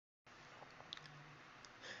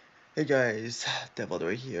Hey guys,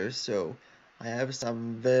 Devildor here. So, I have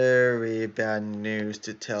some very bad news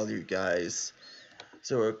to tell you guys.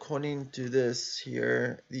 So, according to this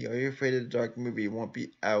here, the Are You Afraid of the Dark movie won't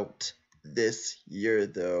be out this year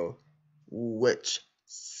though, which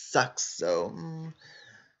sucks.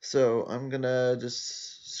 So I'm gonna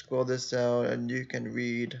just scroll this out and you can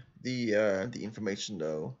read the information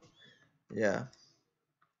though. Yeah,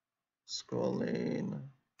 scrolling,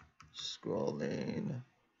 scrolling.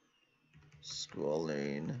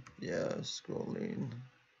 Scrolling, yeah, scrolling.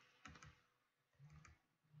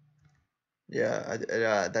 Yeah,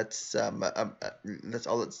 that's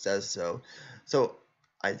all it says. So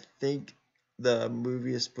I think the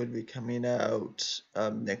movie is supposed to be coming out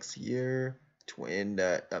next year, in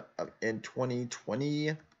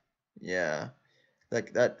 2020. Yeah,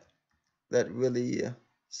 like that really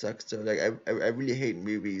sucks though. Like I really hate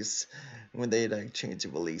movies when they like change the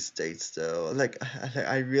release dates though. Like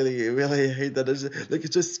I really hate that. Like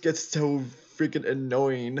it just gets so freaking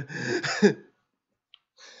annoying.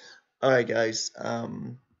 All right, guys.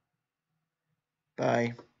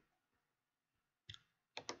 Bye.